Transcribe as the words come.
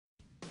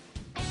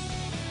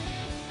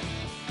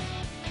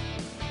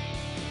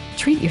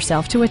Treat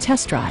yourself to a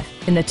test drive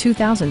in the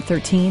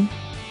 2013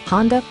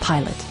 Honda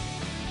Pilot.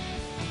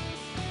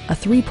 A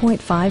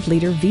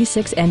 3.5-liter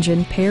V6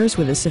 engine pairs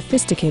with a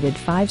sophisticated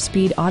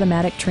 5-speed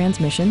automatic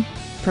transmission,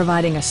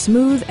 providing a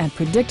smooth and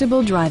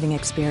predictable driving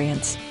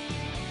experience.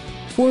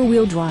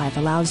 4-wheel drive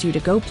allows you to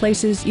go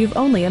places you've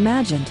only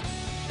imagined.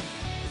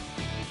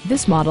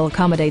 This model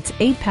accommodates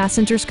 8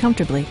 passengers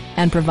comfortably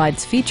and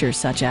provides features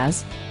such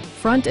as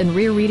front and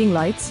rear reading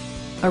lights,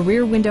 a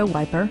rear window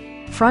wiper,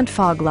 front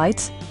fog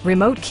lights,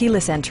 remote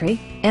keyless entry,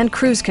 and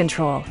cruise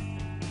control.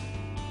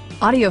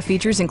 Audio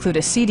features include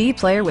a CD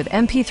player with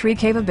MP3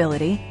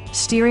 capability,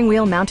 steering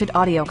wheel mounted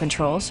audio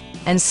controls,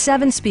 and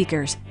 7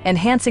 speakers,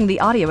 enhancing the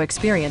audio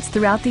experience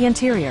throughout the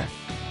interior.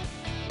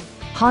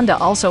 Honda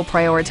also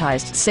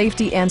prioritized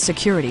safety and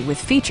security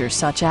with features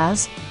such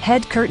as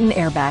head curtain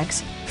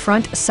airbags,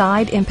 front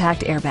side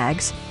impact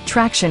airbags,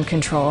 traction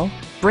control,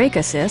 brake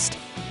assist,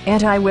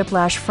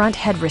 anti-whiplash front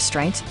head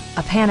restraints,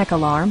 a panic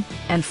alarm,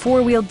 and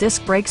 4-wheel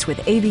disc brakes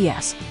with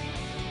ABS.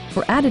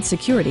 For added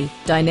security,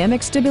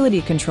 dynamic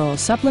stability control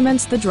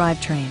supplements the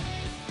drivetrain.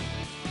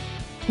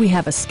 We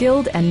have a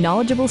skilled and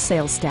knowledgeable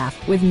sales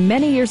staff with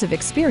many years of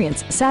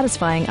experience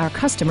satisfying our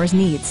customers'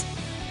 needs.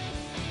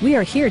 We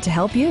are here to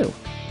help you.